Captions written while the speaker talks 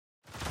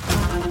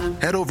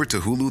Head over to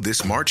Hulu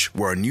this March,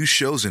 where our new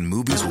shows and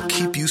movies will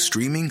keep you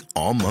streaming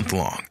all month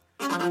long.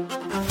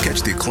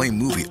 Catch the acclaimed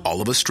movie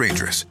All of Us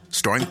Strangers,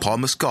 starring Paul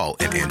Mescal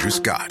and Andrew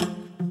Scott.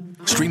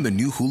 Stream the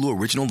new Hulu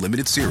original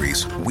limited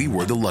series We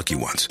Were the Lucky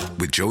Ones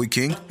with Joey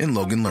King and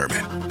Logan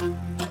Lerman.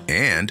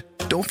 And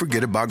don't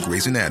forget about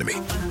Grey's Anatomy.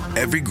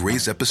 Every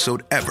Grey's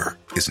episode ever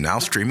is now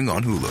streaming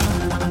on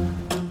Hulu.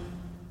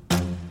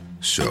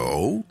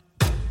 So,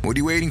 what are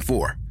you waiting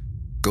for?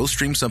 Go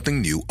stream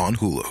something new on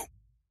Hulu.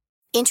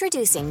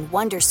 Introducing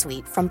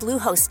Wondersuite from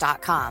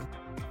Bluehost.com.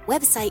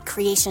 Website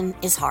creation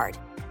is hard,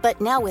 but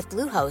now with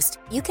Bluehost,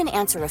 you can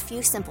answer a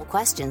few simple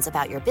questions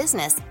about your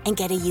business and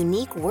get a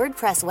unique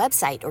WordPress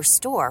website or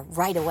store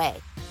right away.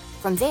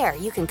 From there,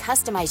 you can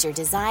customize your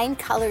design,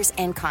 colors,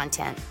 and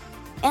content.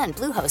 And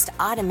Bluehost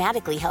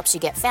automatically helps you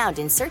get found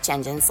in search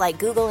engines like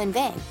Google and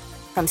Bing.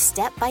 From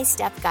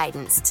step-by-step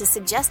guidance to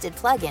suggested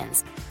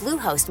plugins,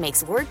 Bluehost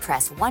makes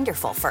WordPress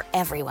wonderful for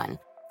everyone.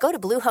 Go to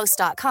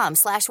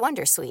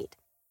bluehost.com/wondersuite.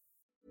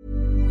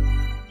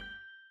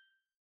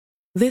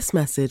 This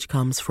message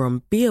comes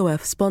from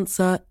BOF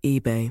sponsor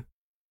eBay.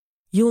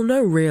 You'll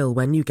know real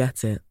when you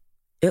get it.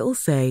 It'll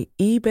say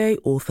eBay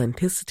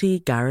Authenticity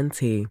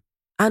Guarantee.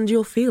 And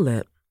you'll feel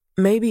it.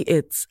 Maybe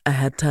it's a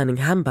head-turning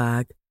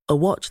handbag, a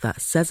watch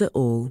that says it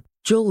all,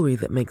 jewelry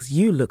that makes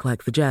you look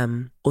like the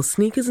gem, or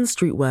sneakers and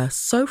streetwear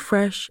so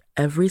fresh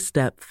every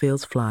step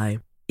feels fly.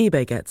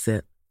 eBay gets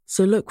it.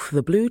 So look for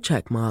the blue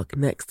check mark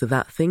next to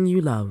that thing you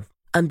love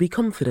and be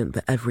confident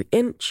that every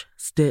inch,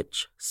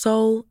 stitch,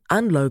 sole,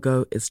 and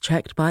logo is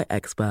checked by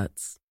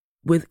experts.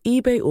 With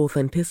eBay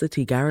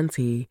Authenticity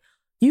Guarantee,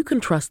 you can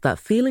trust that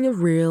feeling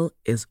of real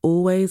is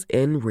always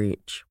in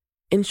reach.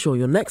 Ensure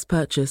your next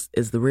purchase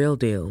is the real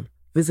deal.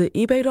 Visit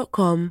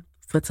ebay.com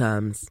for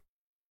terms.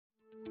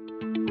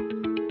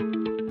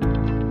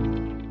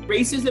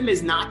 Racism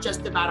is not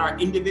just about our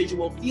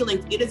individual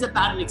feelings. It is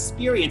about an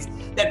experience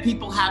that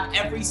people have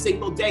every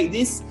single day.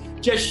 This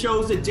just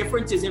shows the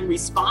differences in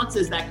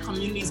responses that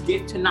communities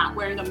give to not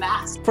wearing a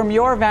mask. From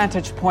your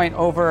vantage point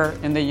over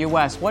in the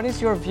US, what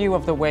is your view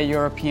of the way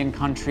European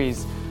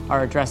countries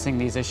are addressing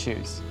these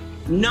issues?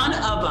 None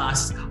of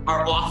us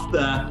are off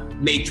the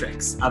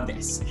matrix of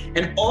this.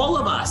 And all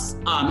of us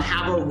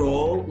have a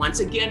role, once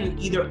again, in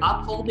either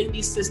upholding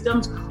these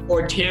systems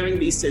or tearing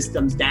these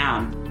systems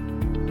down.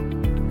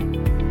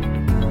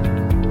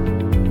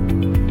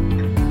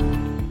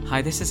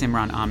 Hi, this is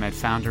Imran Ahmed,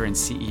 founder and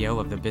CEO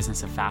of the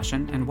Business of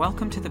Fashion, and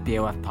welcome to the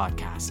BOF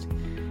podcast.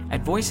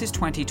 At Voices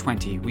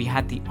 2020, we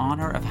had the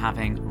honor of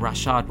having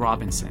Rashad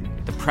Robinson,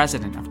 the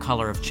president of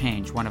Color of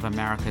Change, one of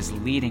America's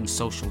leading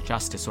social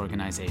justice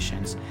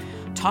organizations,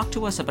 talk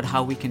to us about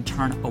how we can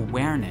turn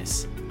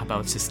awareness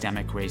about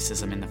systemic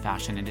racism in the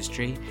fashion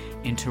industry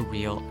into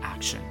real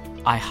action.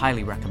 I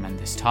highly recommend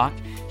this talk.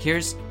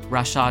 Here's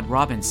Rashad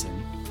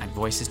Robinson at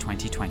Voices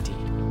 2020.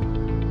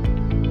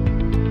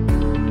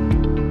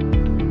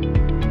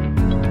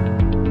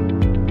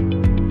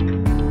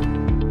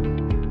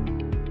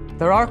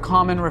 There are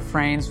common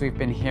refrains we've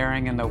been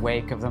hearing in the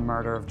wake of the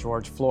murder of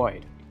George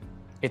Floyd.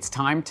 It's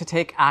time to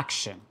take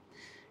action.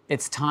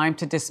 It's time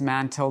to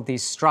dismantle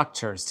these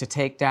structures, to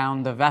take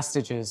down the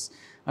vestiges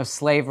of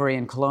slavery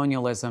and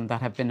colonialism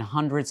that have been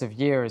hundreds of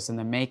years in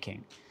the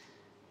making.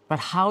 But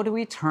how do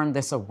we turn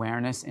this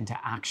awareness into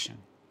action?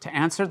 To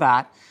answer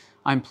that,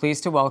 I'm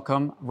pleased to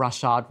welcome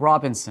Rashad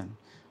Robinson,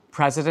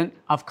 president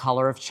of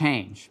Color of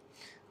Change.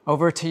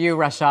 Over to you,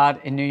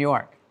 Rashad, in New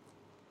York.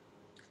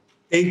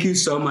 Thank you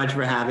so much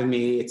for having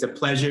me. It's a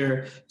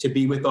pleasure to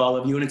be with all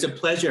of you, and it's a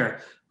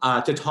pleasure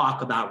to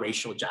talk about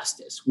racial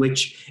justice,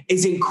 which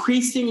is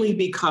increasingly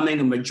becoming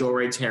a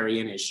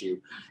majoritarian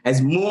issue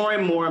as more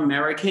and more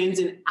Americans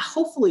and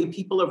hopefully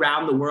people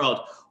around the world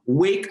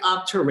wake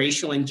up to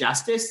racial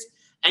injustice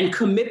and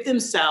commit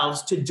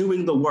themselves to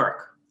doing the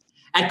work.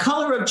 At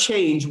Color of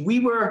Change, we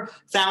were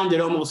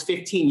founded almost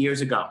 15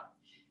 years ago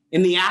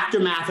in the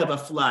aftermath of a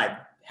flood,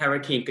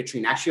 Hurricane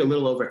Katrina, actually a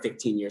little over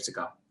 15 years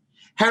ago.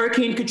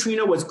 Hurricane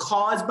Katrina was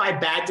caused by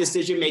bad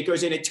decision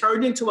makers, and it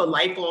turned into a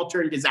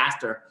life-altering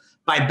disaster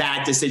by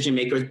bad decision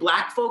makers.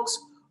 Black folks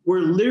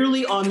were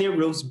literally on their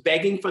roofs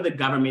begging for the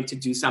government to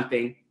do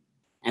something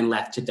and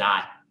left to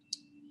die.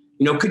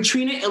 You know,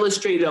 Katrina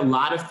illustrated a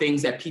lot of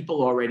things that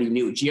people already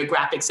knew: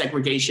 geographic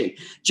segregation,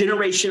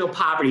 generational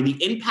poverty,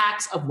 the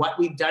impacts of what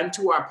we've done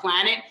to our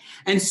planet,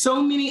 and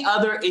so many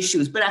other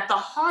issues. But at the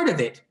heart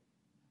of it,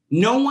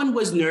 no one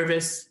was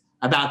nervous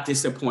about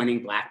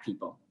disappointing Black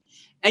people.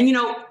 And, you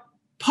know,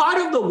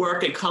 part of the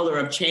work at Color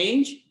of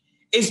Change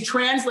is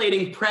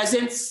translating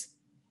presence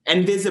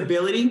and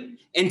visibility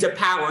into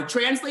power,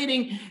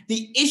 translating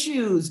the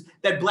issues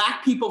that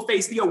Black people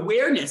face, the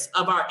awareness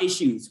of our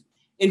issues,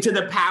 into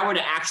the power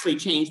to actually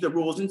change the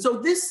rules. And so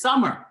this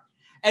summer,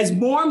 as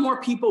more and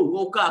more people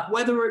woke up,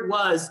 whether it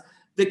was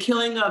the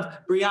killing of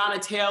Breonna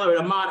Taylor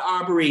and Ahmaud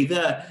Arbery,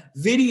 the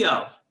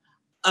video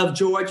of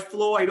George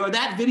Floyd, or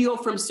that video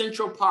from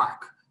Central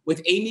Park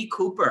with Amy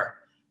Cooper,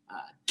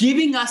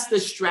 giving us the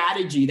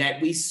strategy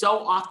that we so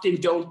often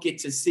don't get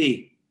to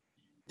see.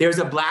 There's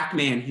a Black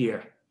man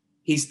here.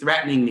 He's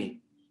threatening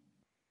me.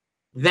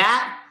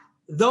 that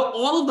though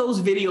all of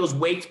those videos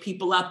waked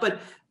people up, but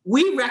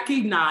we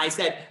recognize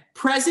that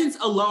presence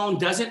alone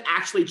doesn't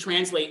actually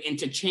translate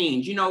into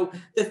change.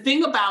 The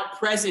thing about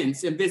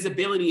presence and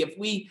visibility, if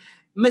we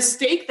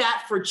mistake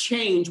that for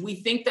change, we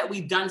think that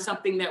we've done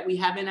something that we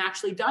haven't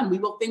actually done. We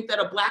will think that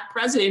a Black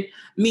president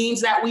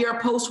means that we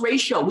are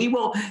post-racial. We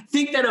will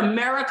think that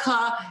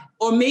America,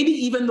 or maybe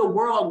even the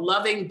world,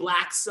 loving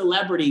Black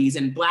celebrities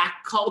and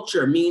Black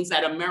culture means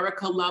that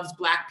America loves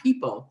Black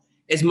people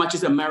as much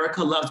as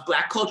America loves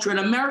Black culture. And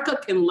America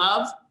can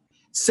love,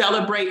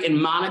 celebrate, and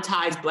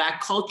monetize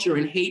Black culture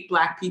and hate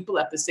Black people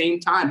at the same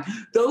time.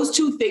 Those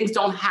two things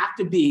don't have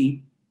to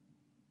be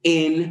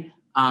in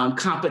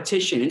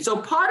competition. And so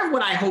part of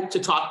what I hope to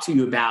talk to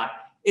you about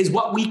is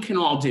what we can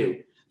all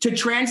do to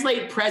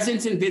translate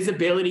presence and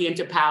visibility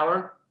into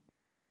power,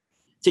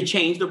 to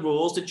change the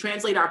rules, to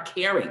translate our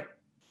caring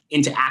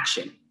into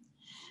action.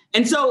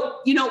 And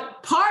so,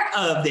 part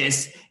of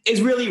this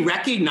is really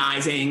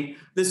recognizing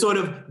the sort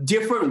of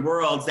different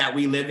worlds that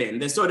we live in,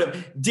 the sort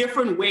of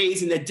different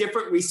ways and the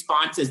different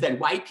responses that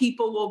white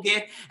people will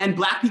get and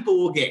Black people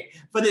will get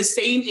for the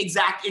same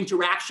exact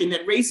interaction,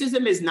 that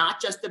racism is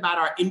not just about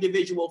our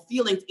individual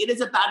feelings, it is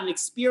about an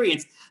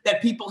experience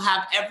that people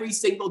have every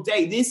single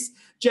day. This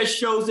just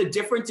shows the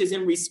differences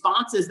in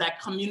responses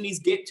that communities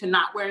get to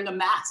not wearing a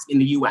mask in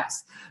the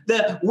US.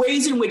 The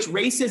ways in which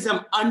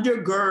racism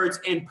undergirds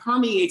and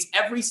permeates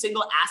every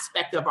single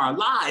aspect of our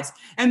lives,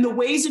 and the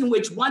ways in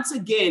which, once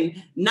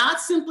again, not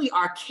simply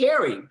our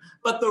caring,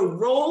 but the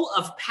role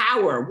of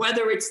power,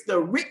 whether it's the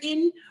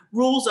written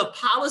rules of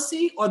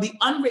policy or the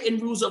unwritten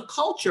rules of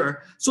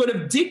culture, sort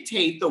of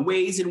dictate the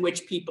ways in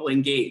which people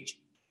engage.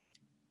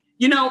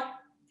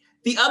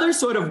 The other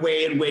sort of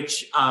way in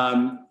which,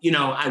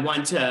 I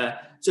want to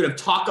sort of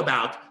talk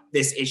about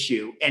this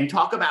issue and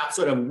talk about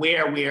sort of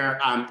where we're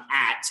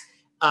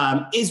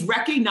at is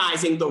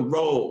recognizing the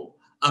role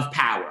of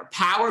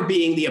power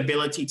being the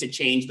ability to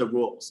change the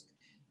rules.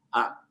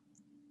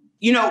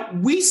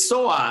 We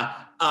saw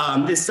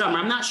this summer,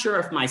 I'm not sure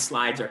if my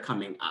slides are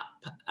coming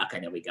up. Okay,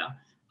 there we go.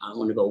 I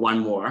want to go one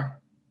more.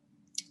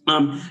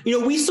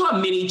 We saw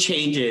many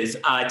changes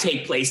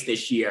take place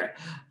this year.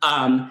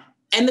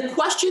 And the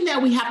question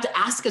that we have to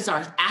ask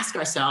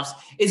ourselves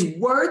is,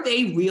 were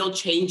they real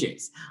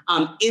changes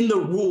in the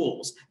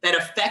rules that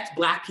affect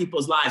Black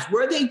people's lives?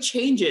 Were they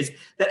changes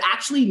that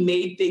actually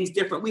made things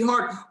different? We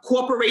heard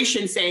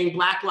corporations saying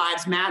Black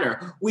Lives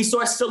Matter. We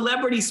saw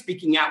celebrities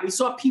speaking out. We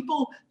saw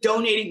people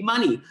donating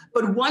money.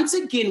 But once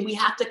again, we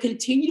have to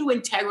continue to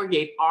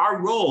interrogate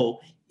our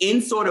role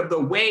in sort of the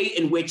way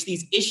in which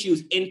these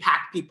issues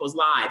impact people's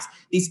lives.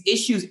 These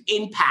issues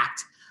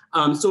impact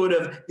sort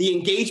of the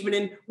engagement.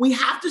 And we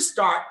have to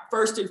start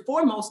first and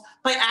foremost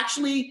by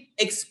actually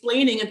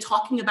explaining and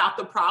talking about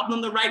the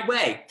problem the right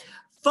way.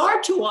 Far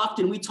too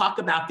often, we talk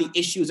about the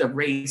issues of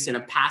race in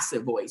a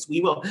passive voice. We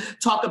will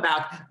talk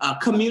about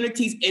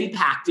communities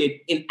impacted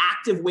in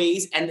active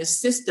ways and the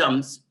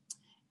systems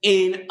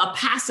in a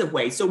passive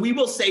way. So we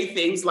will say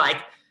things like,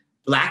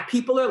 Black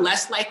people are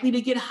less likely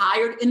to get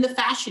hired in the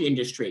fashion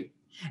industry,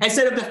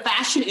 instead of the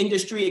fashion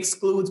industry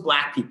excludes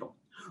Black people.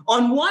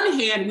 On one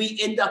hand, we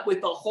end up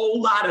with a whole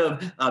lot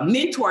of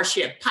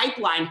mentorship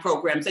pipeline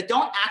programs that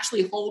don't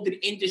actually hold an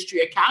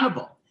industry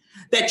accountable,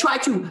 that try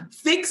to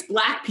fix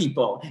Black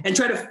people and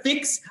try to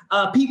fix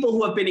people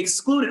who have been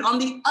excluded. On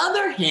the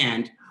other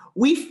hand,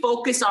 we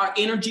focus our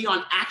energy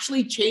on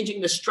actually changing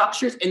the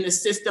structures and the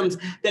systems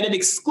that have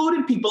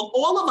excluded people.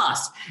 All of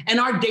us in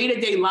our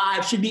day-to-day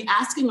lives should be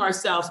asking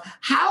ourselves,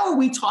 how are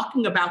we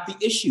talking about the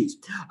issues?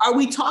 Are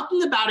we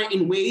talking about it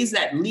in ways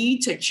that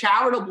lead to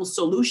charitable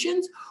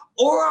solutions?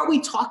 Or are we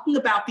talking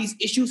about these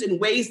issues in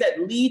ways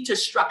that lead to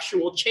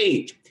structural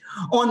change?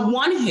 On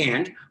one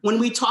hand, when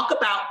we talk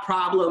about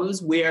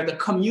problems where the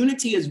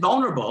community is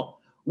vulnerable,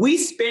 we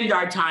spend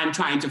our time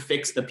trying to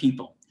fix the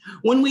people.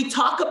 When we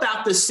talk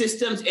about the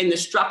systems and the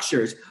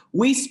structures,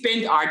 we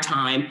spend our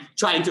time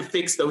trying to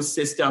fix those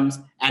systems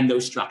and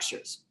those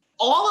structures.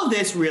 All of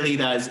this really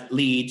does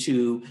lead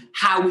to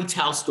how we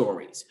tell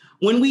stories.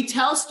 When we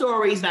tell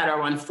stories that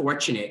are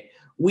unfortunate,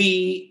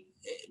 we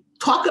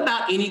talk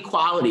about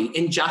inequality,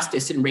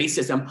 injustice, and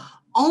racism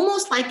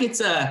almost like it's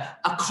a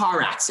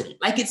car accident,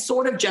 like it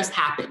sort of just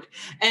happened.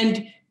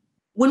 And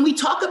when we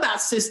talk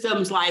about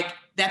systems like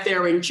that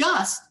they're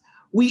unjust,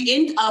 we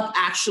end up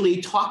actually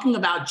talking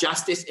about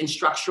justice and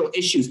structural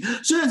issues.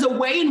 So there's a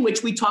way in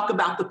which we talk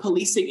about the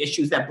policing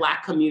issues that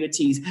Black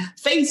communities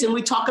face, and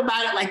we talk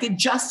about it like it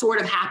just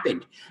sort of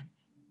happened.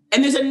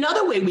 And there's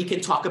another way we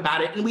can talk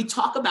about it, and we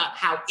talk about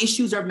how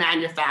issues are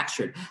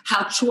manufactured,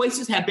 how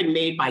choices have been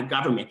made by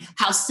government,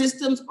 how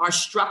systems are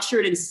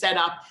structured and set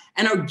up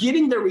and are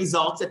getting the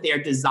results that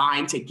they're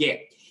designed to get.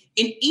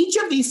 In each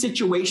of these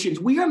situations,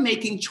 we are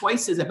making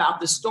choices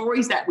about the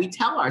stories that we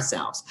tell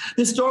ourselves,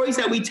 the stories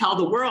that we tell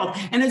the world.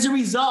 And as a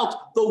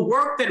result, the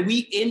work that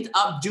we end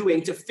up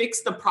doing to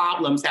fix the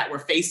problems that we're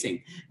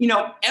facing.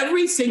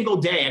 Every single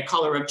day at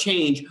Color of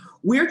Change,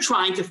 we're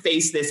trying to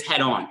face this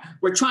head on.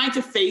 We're trying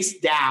to face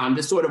down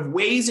the sort of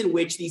ways in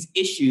which these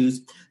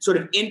issues sort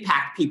of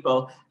impact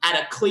people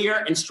at a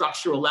clear and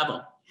structural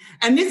level.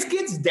 And this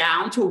gets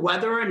down to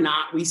whether or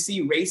not we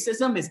see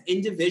racism as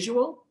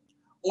individual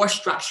or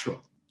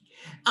structural.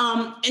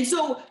 And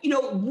so,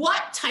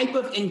 what type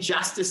of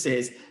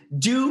injustices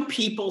do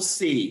people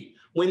see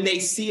when they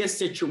see a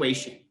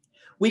situation?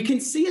 We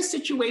can see a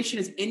situation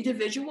as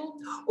individual,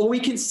 or we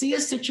can see a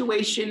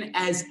situation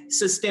as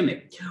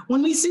systemic.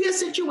 When we see a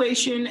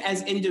situation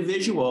as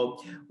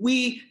individual,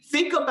 we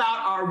think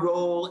about our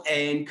role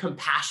in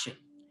compassion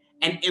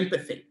and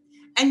empathy.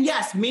 And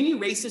yes, many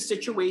racist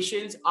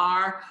situations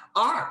are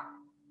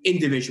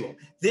individual.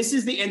 This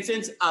is the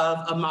instance of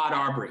Ahmaud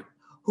Arbery,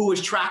 who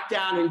was tracked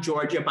down in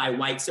Georgia by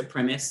white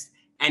supremacists,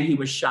 and he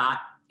was shot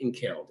and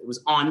killed. It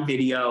was on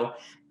video,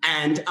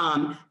 and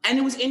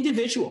it was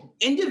individual.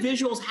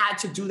 Individuals had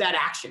to do that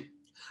action,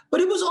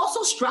 but it was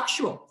also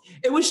structural.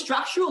 It was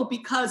structural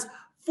because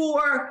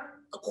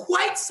for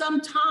quite some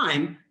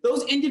time,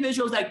 those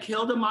individuals that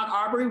killed Ahmaud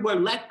Arbery were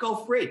let go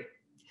free.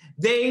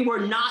 They were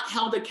not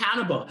held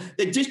accountable.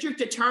 The district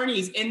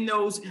attorneys in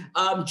those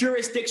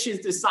jurisdictions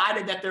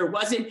decided that there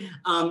wasn't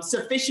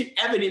sufficient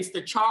evidence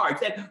to charge,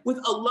 that with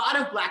a lot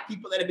of Black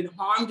people that have been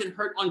harmed and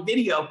hurt on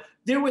video,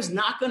 there was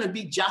not going to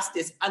be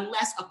justice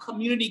unless a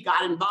community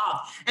got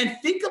involved. And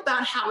think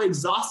about how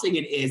exhausting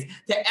it is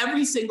that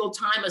every single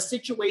time a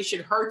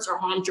situation hurts or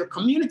harms your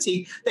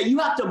community, that you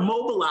have to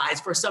mobilize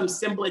for some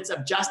semblance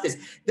of justice.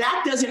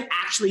 That doesn't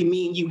actually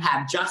mean you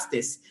have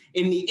justice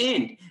in the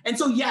end. And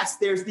so, yes,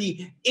 there's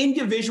the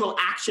individual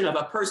action of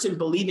a person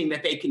believing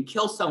that they can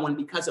kill someone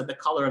because of the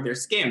color of their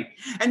skin.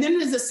 And then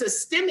there's a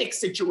systemic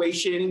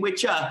situation in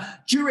which a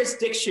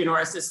jurisdiction or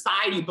a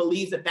society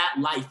believes that that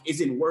life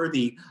isn't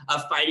worthy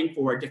of fighting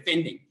for or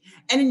defending.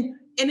 And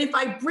if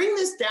I bring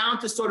this down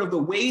to sort of the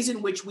ways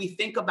in which we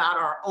think about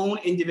our own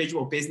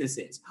individual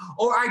businesses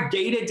or our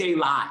day-to-day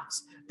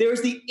lives,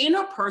 there's the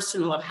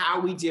interpersonal of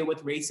how we deal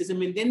with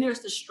racism, and then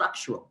there's the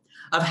structural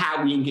of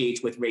how we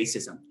engage with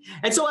racism.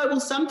 And so I will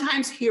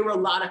sometimes hear a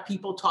lot of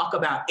people talk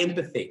about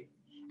empathy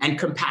and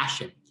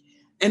compassion.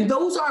 And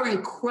those are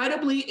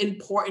incredibly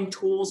important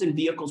tools and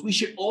vehicles. We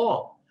should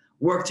all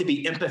work to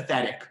be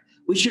empathetic.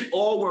 We should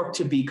all work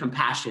to be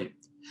compassionate.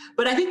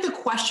 But I think the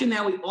question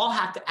that we all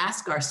have to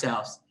ask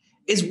ourselves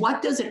is,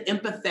 what does an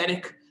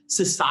empathetic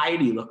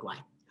society look like?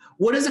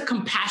 What does a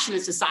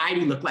compassionate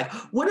society look like?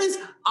 What does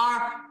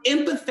our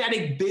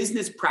empathetic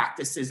business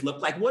practices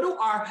look like? What do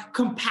our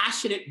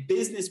compassionate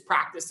business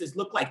practices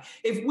look like?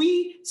 If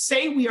we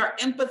say we are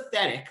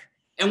empathetic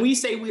and we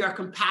say we are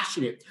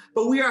compassionate,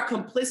 but we are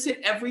complicit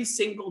every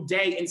single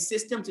day in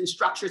systems and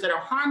structures that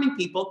are harming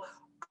people,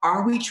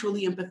 are we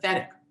truly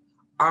empathetic?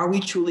 Are we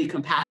truly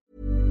compassionate?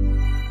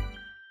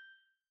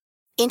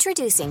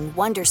 Introducing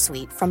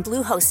Wondersuite from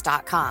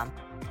Bluehost.com.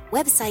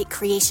 Website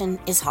creation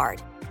is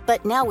hard,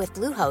 but now with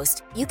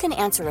Bluehost, you can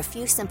answer a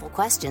few simple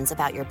questions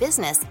about your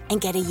business and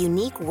get a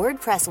unique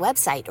WordPress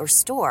website or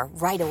store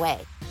right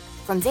away.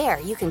 From there,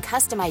 you can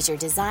customize your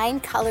design,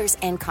 colors,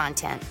 and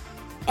content.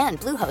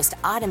 And Bluehost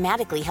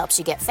automatically helps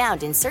you get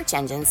found in search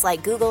engines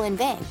like Google and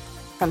Bing.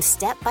 From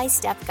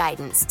step-by-step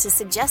guidance to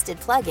suggested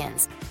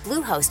plugins,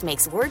 Bluehost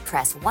makes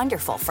WordPress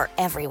wonderful for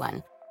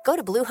everyone. Go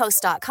to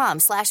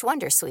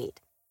Bluehost.com/Wondersuite.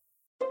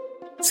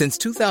 Since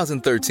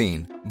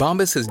 2013,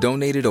 Bombas has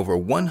donated over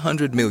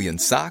 100 million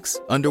socks,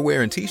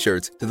 underwear, and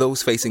T-shirts to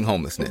those facing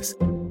homelessness.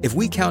 If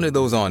we counted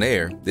those on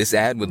air, this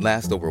ad would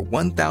last over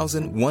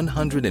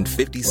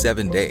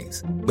 1,157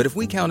 days. But if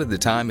we counted the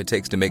time it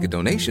takes to make a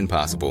donation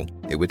possible,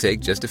 it would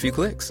take just a few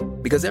clicks.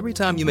 Because every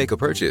time you make a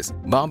purchase,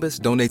 Bombas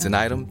donates an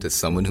item to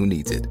someone who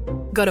needs it.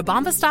 Go to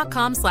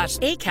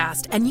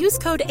bombas.com/ACAST and use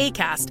code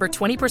ACAST for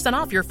 20%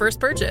 off your first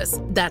purchase.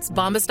 That's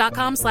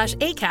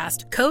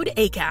bombas.com/ACAST, code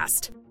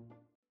ACAST.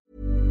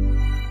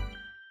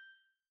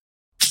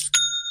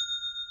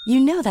 You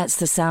know that's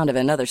the sound of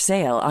another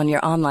sale on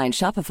your online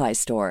Shopify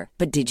store.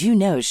 But did you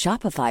know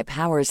Shopify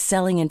powers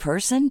selling in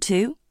person,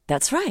 too?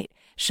 That's right.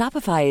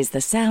 Shopify is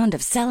the sound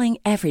of selling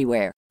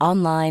everywhere.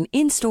 Online,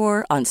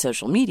 in-store, on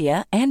social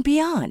media, and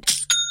beyond.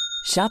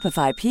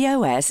 Shopify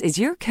POS is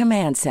your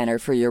command center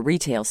for your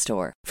retail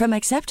store. From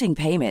accepting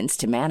payments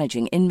to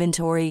managing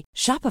inventory,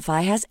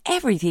 Shopify has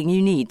everything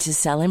you need to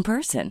sell in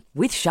person.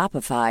 With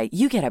Shopify,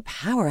 you get a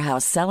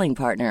powerhouse selling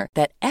partner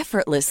that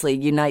effortlessly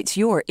unites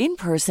your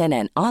in-person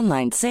and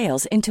online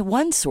sales into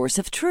one source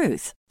of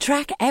truth.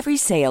 Track every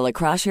sale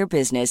across your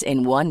business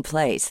in one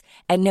place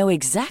and know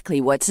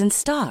exactly what's in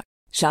stock.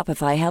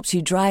 Shopify helps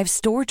you drive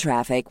store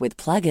traffic with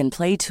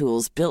plug-and-play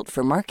tools built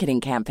for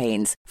marketing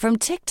campaigns, from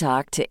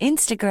TikTok to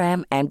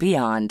Instagram and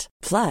beyond.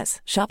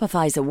 Plus,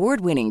 Shopify's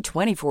award-winning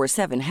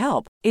 24/7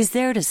 help is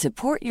there to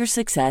support your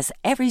success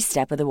every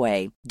step of the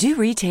way. Do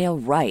retail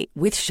right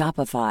with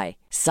Shopify.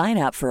 Sign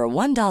up for a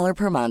 $1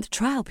 per month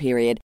trial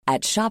period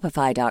at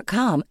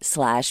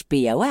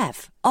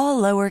shopify.com/BOF,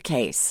 all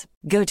lowercase.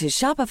 Go to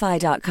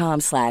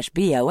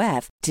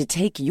shopify.com/BOF to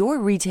take your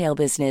retail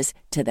business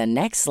to the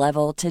next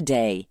level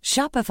today.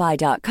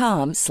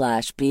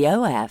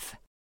 Shopify.com/BOF.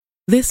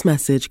 This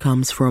message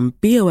comes from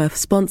BOF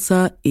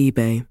sponsor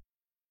eBay.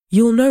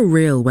 You'll know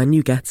real when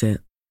you get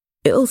it.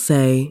 It'll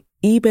say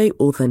eBay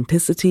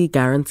Authenticity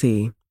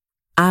Guarantee.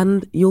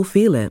 And you'll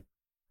feel it.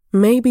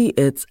 Maybe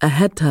it's a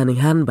head-turning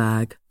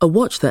handbag, a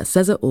watch that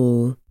says it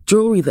all,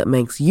 jewelry that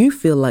makes you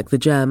feel like the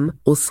gem,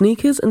 or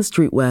sneakers and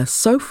streetwear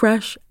so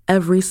fresh,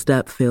 every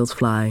step feels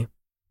fly.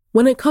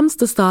 When it comes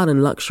to style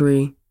and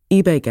luxury,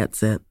 eBay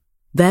gets it.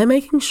 They're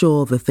making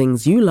sure the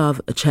things you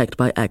love are checked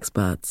by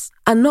experts.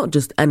 And not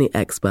just any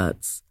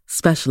experts,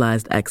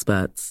 specialized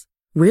experts.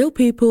 Real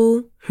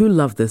people who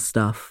love this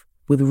stuff,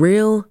 with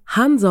real,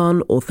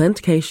 hands-on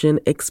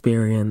authentication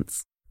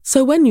experience.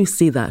 So when you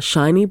see that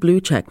shiny blue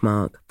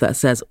checkmark that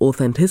says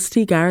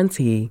Authenticity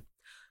Guarantee,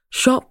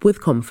 shop with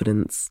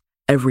confidence.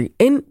 Every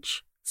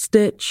inch,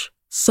 stitch,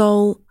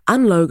 sole,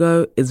 and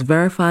logo is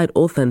verified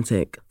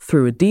authentic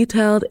through a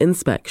detailed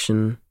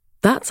inspection.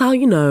 That's how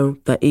you know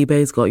that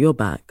eBay's got your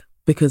back.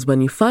 Because when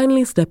you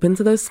finally step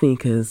into those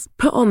sneakers,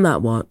 put on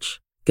that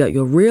watch, get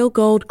your real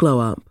gold glow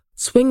up,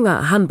 swing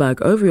that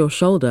handbag over your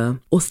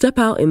shoulder, or step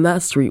out in that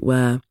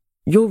streetwear,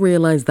 you'll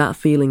realize that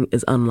feeling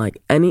is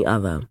unlike any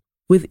other.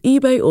 With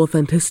eBay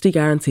Authenticity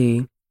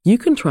Guarantee, you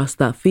can trust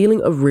that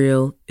feeling of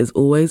real is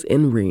always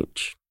in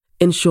reach.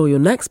 Ensure your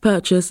next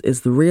purchase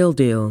is the real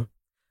deal.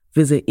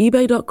 Visit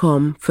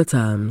ebay.com for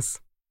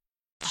terms.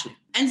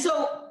 And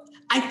so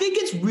I think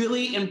it's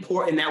really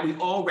important that we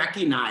all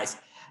recognize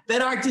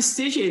that our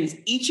decisions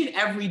each and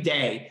every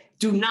day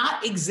do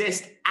not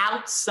exist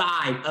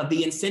outside of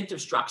the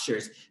incentive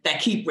structures that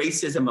keep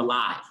racism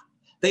alive.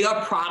 They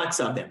are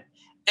products of them.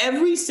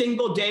 Every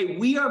single day,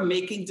 we are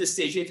making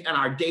decisions in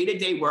our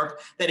day-to-day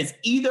work that is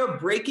either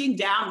breaking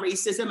down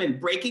racism and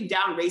breaking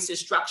down racist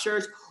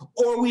structures,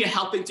 or we are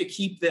helping to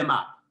keep them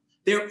up.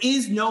 There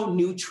is no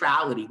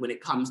neutrality when it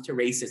comes to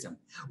racism.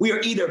 We are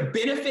either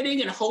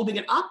benefiting and holding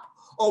it up,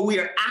 or we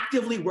are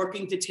actively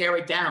working to tear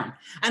it down.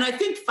 And I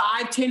think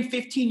 5, 10,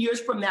 15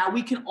 years from now,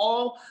 we can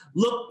all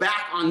look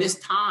back on this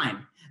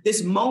time,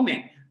 this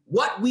moment,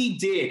 what we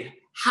did,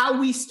 how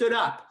we stood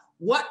up,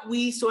 what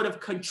we sort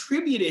of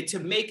contributed to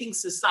making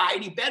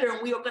society better.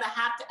 And we are going to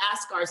have to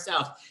ask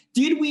ourselves,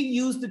 did we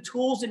use the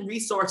tools and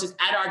resources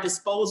at our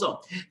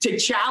disposal to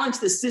challenge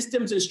the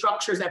systems and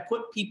structures that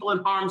put people in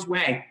harm's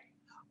way?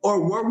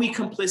 Or were we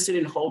complicit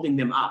in holding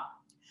them up?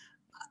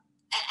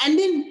 And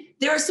then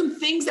there are some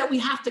things that we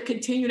have to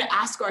continue to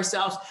ask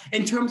ourselves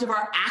in terms of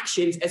our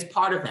actions as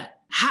part of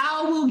that.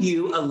 How will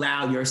you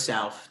allow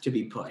yourself to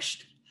be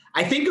pushed?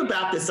 I think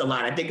about this a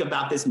lot. I think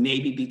about this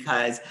maybe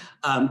because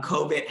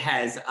COVID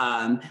has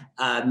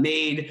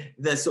made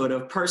the sort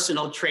of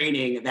personal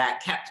training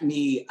that kept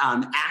me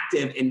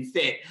active and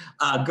fit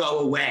go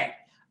away.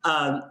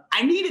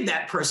 I needed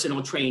that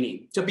personal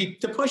training to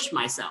push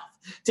myself,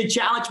 to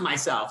challenge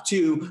myself,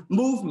 to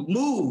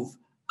move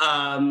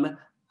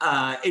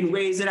in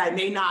ways that I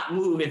may not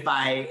move if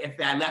I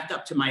left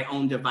up to my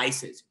own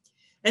devices.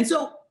 And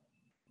so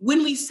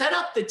when we set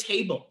up the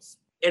tables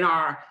in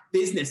our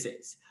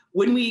businesses,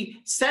 when we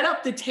set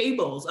up the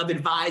tables of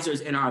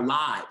advisors in our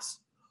lives,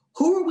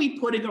 who are we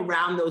putting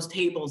around those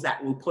tables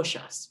that will push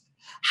us?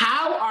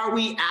 How are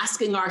we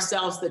asking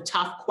ourselves the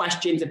tough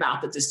questions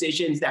about the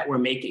decisions that we're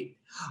making?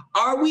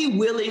 Are we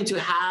willing to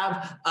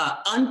have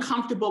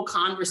uncomfortable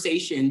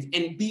conversations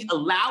and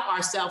allow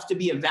ourselves to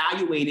be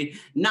evaluated,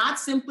 not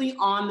simply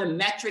on the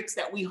metrics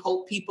that we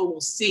hope people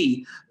will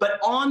see, but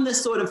on the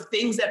sort of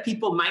things that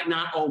people might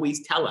not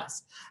always tell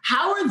us?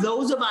 How are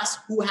those of us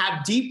who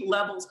have deep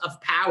levels of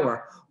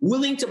power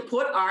willing to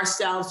put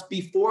ourselves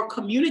before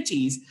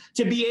communities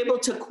to be able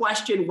to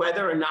question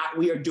whether or not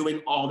we are doing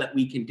all that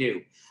we can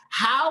do?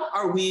 How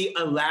are we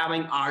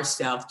allowing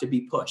ourselves to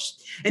be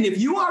pushed? And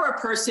if you are a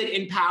person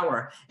in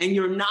power and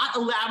you're not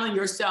allowing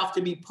yourself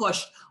to be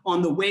pushed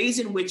on the ways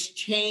in which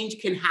change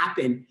can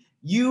happen,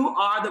 you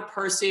are the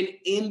person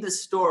in the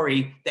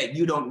story that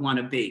you don't want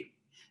to be.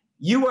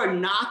 You are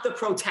not the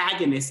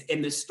protagonist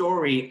in the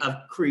story of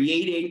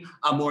creating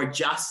a more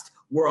just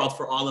world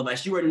for all of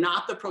us. You are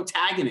not the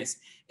protagonist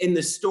in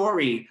the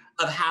story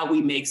of how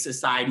we make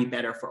society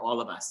better for all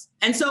of us.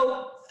 And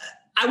so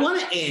I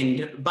want to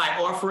end by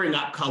offering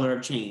up Color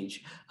of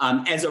Change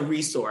as a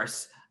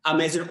resource,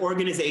 as an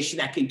organization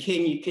that can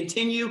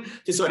continue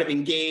to sort of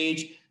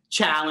engage,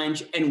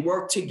 challenge, and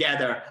work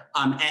together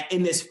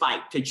in this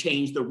fight to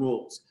change the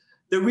rules.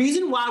 The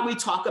reason why we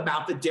talk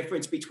about the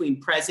difference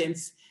between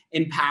presence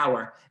and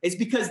power is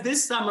because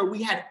this summer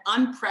we had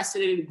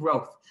unprecedented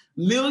growth.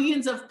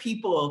 Millions of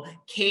people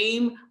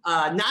came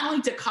not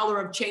only to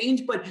Color of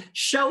Change, but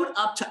showed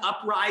up to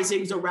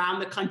uprisings around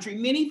the country.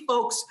 Many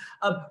folks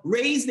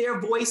raised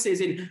their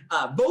voices and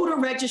voter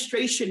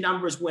registration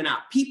numbers went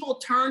up. People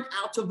turned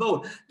out to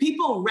vote.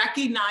 People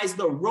recognized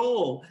the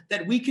role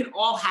that we can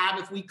all have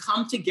if we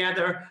come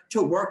together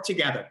to work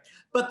together.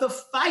 But the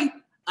fight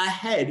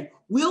ahead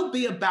will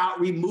be about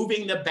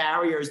removing the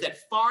barriers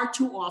that far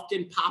too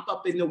often pop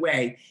up in the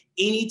way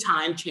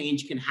anytime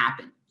change can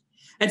happen.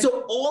 And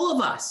so all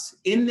of us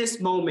in this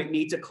moment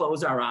need to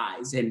close our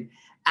eyes and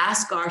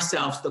ask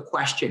ourselves the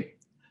question,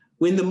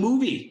 when the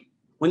movie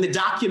when the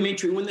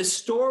documentary, when the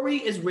story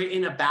is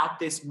written about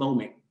this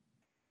moment,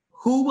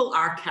 who will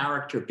our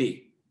character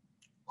be?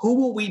 Who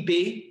will we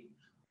be?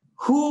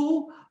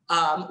 Who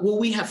will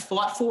we have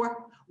fought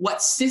for?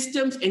 What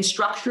systems and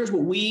structures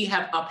will we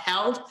have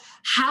upheld?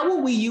 How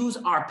will we use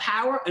our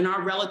power and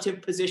our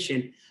relative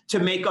position to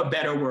make a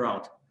better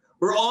world?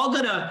 We're all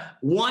gonna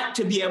want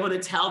to be able to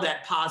tell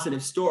that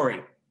positive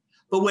story.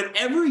 But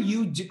whatever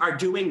you are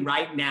doing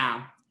right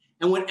now,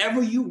 and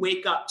whatever you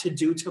wake up to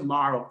do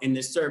tomorrow in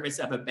the service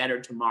of a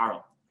better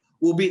tomorrow,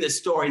 will be the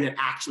story that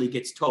actually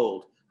gets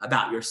told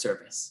about your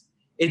service.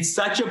 It's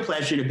such a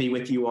pleasure to be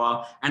with you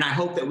all, and I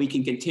hope that we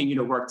can continue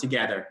to work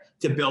together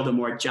to build a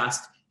more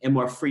just and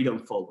more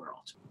freedom-full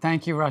world.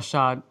 Thank you,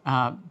 Rashad.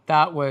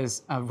 That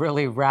was a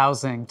really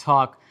rousing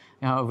talk.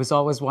 I was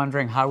always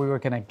wondering how we were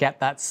going to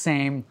get that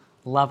same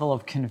level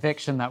of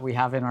conviction that we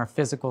have in our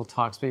physical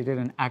talks, but you did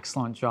an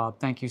excellent job.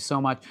 Thank you so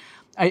much.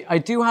 I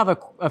do have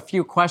a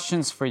few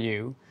questions for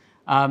you.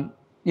 When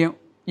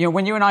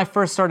you and I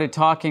first started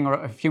talking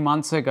a few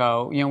months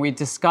ago, we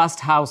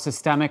discussed how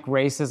systemic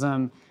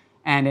racism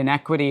and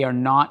inequity are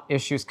not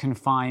issues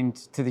confined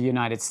to the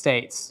United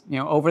States.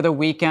 Over the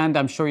weekend,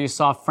 I'm sure you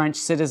saw French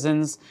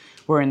citizens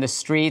were in the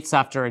streets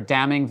after a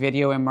damning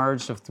video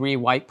emerged of 3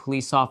 white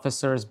police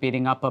officers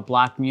beating up a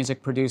black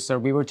music producer.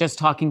 We were just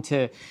talking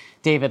to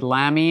David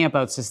Lammy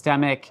about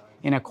systemic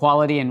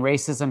inequality and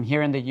racism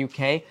here in the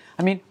UK.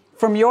 I mean,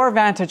 from your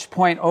vantage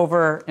point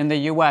over in the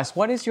US,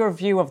 what is your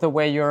view of the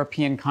way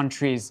European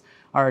countries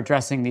are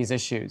addressing these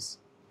issues?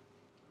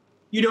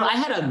 I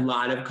had a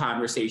lot of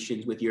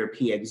conversations with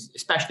Europeans,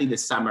 especially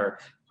this summer,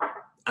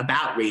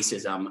 about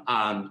racism.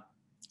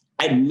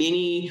 And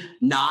many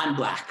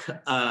non-Black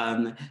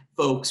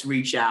folks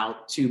reach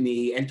out to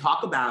me and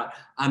talk about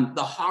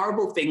the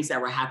horrible things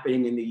that were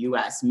happening in the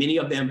US, many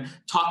of them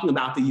talking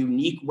about the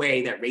unique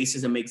way that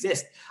racism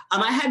exists.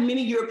 I had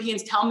many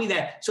Europeans tell me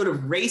that sort of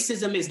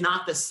racism is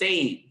not the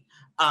same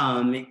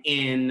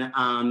in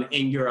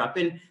Europe.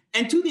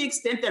 And to the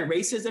extent that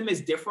racism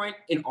is different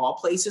in all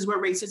places where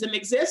racism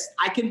exists,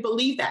 I can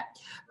believe that.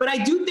 But I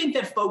do think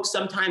that folks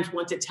sometimes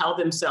want to tell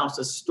themselves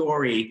a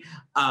story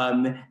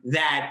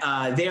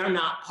that they are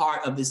not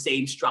part of the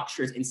same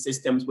structures and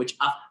systems which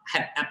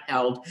have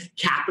upheld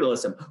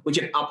capitalism, which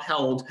have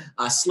upheld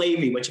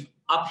slavery, which have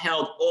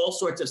upheld all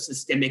sorts of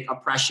systemic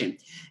oppression.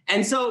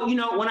 And so,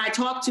 when I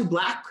talk to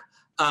Black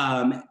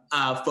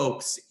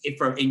folks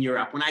in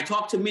Europe, when I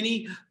talk to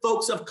many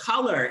folks of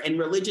color and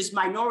religious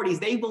minorities,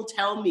 they will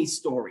tell me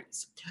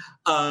stories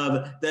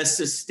of the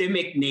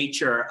systemic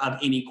nature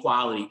of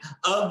inequality,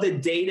 of the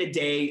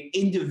day-to-day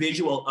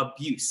individual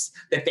abuse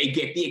that they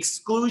get, the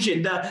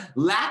exclusion, the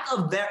lack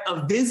of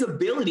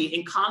visibility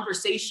in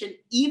conversation,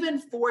 even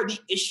for the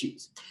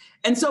issues.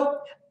 And so,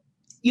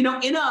 in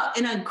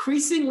an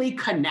increasingly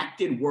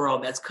connected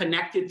world that's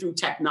connected through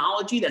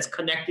technology, that's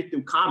connected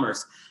through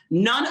commerce,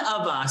 none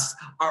of us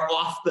are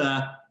off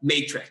the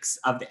matrix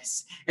of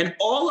this. And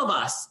all of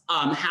us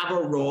have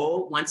a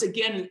role, once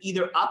again, in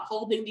either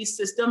upholding these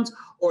systems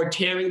or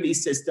tearing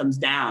these systems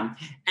down.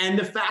 And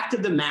the fact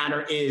of the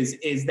matter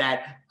is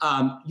that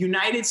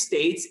United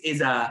States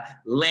is a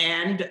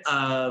land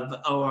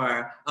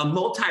or a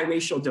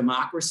multiracial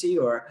democracy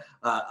or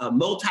a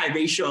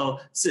multiracial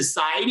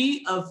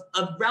society of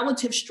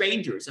relative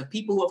strangers, of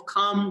people who have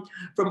come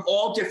from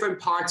all different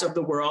parts of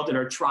the world and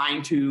are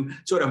trying to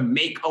sort of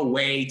make a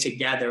way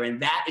together. And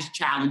that is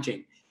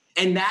challenging.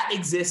 And that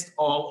exists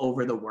all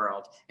over the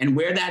world. And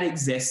where that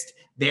exists,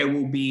 there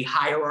will be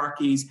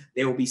hierarchies,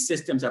 there will be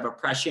systems of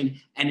oppression,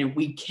 and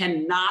we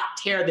cannot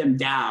tear them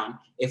down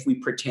if we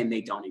pretend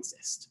they don't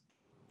exist.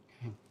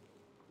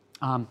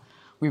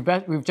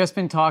 We've just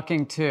been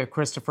talking to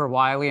Christopher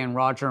Wiley and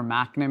Roger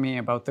McNamee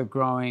about the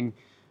growing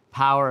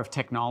power of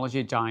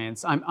technology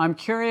giants. I'm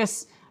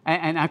curious,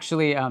 and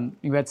actually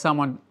you had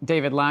someone,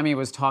 David Lammy,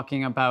 was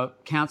talking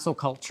about cancel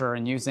culture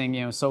and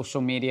using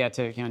social media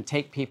to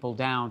take people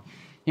down.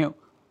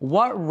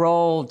 What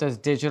role does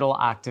digital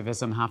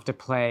activism have to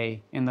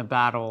play in the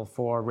battle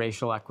for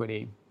racial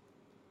equity?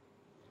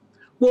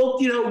 Well,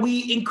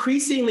 we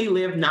increasingly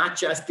live not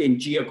just in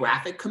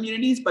geographic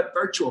communities, but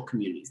virtual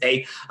communities.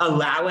 They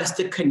allow us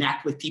to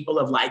connect with people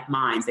of like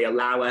minds. They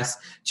allow us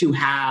to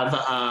have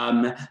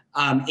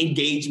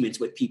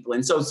engagements with people.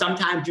 And so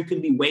sometimes you can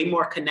be way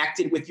more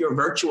connected with your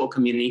virtual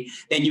community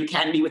than you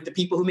can be with the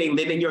people who may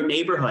live in your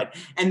neighborhood.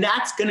 And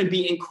that's going to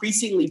be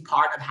increasingly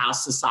part of how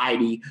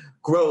society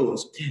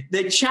grows.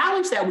 The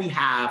challenge that we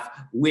have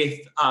with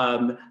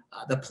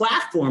the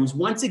platforms,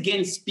 once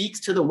again, speaks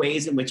to the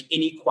ways in which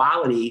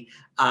inequality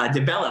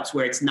develops,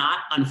 where it's not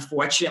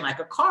unfortunate like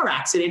a car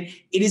accident,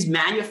 it is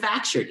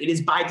manufactured, it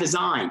is by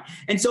design.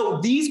 And so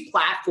these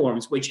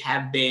platforms, which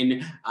have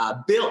been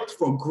built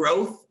for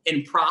growth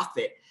and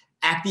profit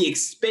at the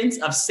expense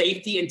of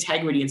safety,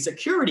 integrity, and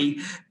security,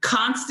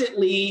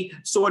 constantly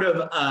sort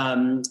of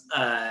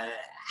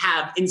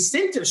have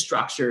incentive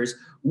structures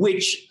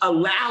which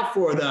allow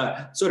for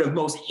the sort of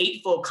most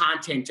hateful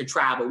content to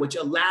travel, which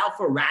allow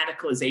for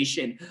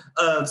radicalization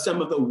of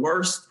some of the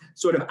worst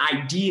sort of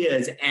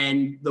ideas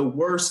and the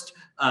worst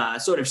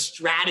sort of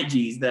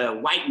strategies, the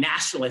white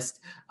nationalist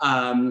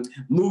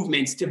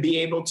movements, to be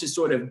able to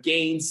sort of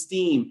gain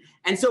steam.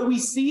 And so we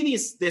see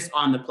this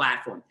on the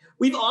platform.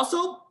 We've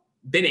also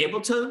been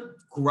able to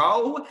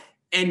grow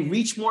and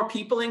reach more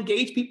people,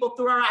 engage people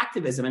through our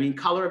activism. I mean,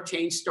 Color of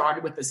Change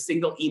started with a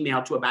single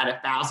email to about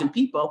 1,000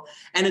 people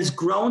and has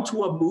grown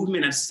to a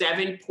movement of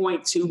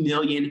 7.2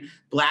 million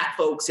Black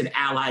folks and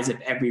allies of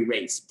every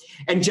race.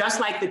 And just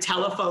like the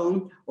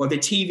telephone or the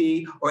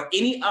TV or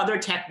any other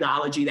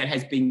technology that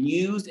has been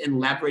used and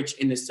leveraged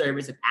in the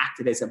service of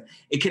activism,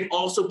 it can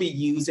also be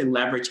used and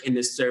leveraged in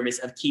the service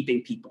of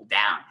keeping people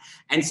down.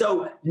 And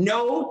so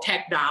no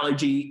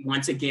technology,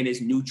 once again, is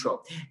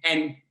neutral.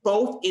 And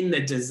both in the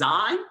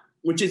design,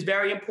 which is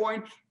very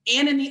important,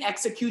 and in the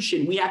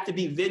execution, we have to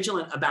be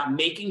vigilant about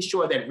making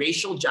sure that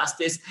racial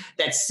justice,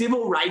 that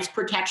civil rights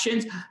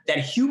protections, that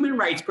human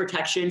rights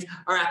protections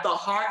are at the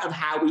heart of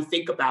how we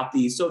think about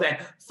these, so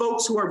that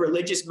folks who are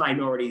religious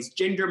minorities,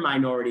 gender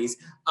minorities,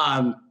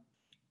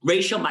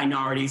 racial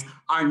minorities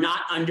are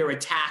not under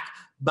attack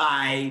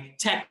by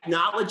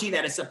technology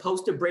that is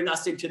supposed to bring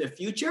us into the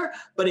future,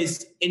 but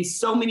is in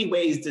so many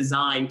ways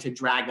designed to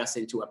drag us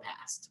into a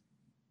past.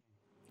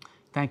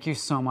 Thank you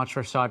so much,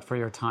 Rashad, for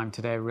your time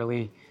today. I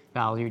really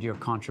valued your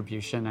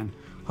contribution and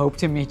hope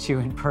to meet you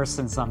in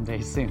person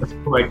someday soon.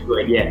 Quite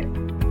good, yeah.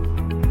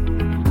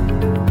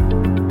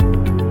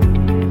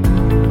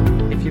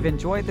 If you've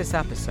enjoyed this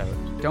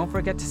episode, don't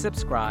forget to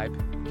subscribe,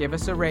 give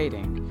us a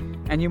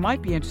rating, and you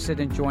might be interested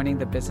in joining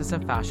the Business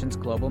of Fashion's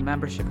global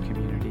membership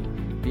community,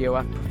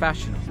 BOF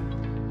Professional.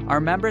 Our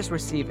members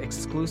receive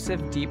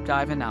exclusive deep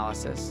dive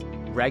analysis,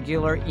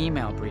 regular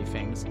email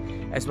briefings,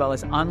 as well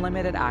as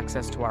unlimited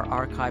access to our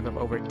archive of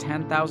over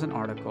 10,000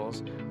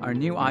 articles, our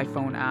new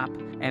iPhone app,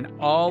 and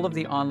all of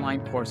the online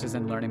courses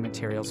and learning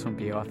materials from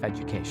BOF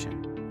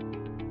Education.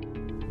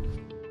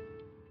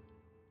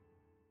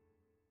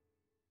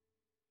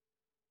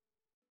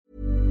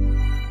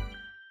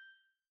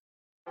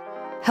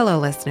 Hello,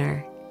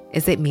 listener.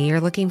 Is it me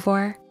you're looking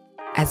for?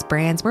 As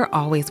brands, we're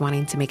always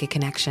wanting to make a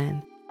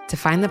connection, to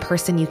find the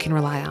person you can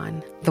rely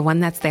on, the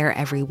one that's there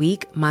every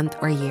week, month,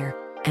 or year,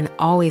 and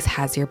always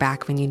has your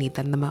back when you need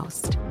them the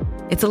most.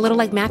 It's a little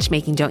like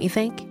matchmaking, don't you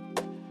think?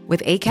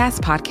 With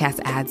Acast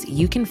podcast ads,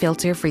 you can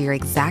filter for your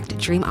exact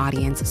dream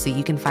audience so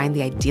you can find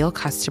the ideal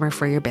customer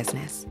for your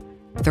business.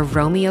 The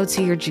Romeo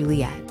to your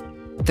Juliet,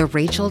 the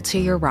Rachel to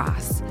your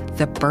Ross,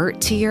 the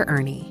Bert to your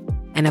Ernie,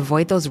 and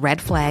avoid those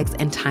red flags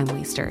and time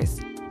wasters.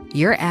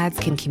 Your ads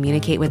can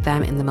communicate with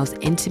them in the most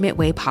intimate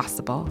way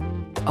possible.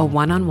 A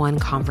one-on-one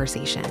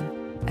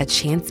conversation, a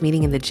chance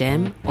meeting in the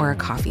gym, or a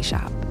coffee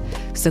shop.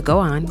 So go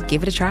on,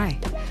 give it a try.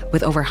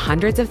 With over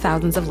hundreds of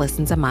thousands of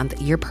listens a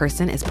month, your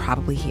person is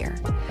probably here.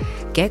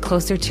 Get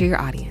closer to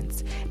your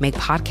audience. Make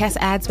podcast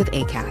ads with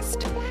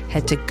Acast.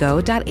 Head to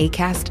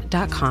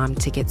go.acast.com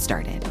to get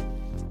started.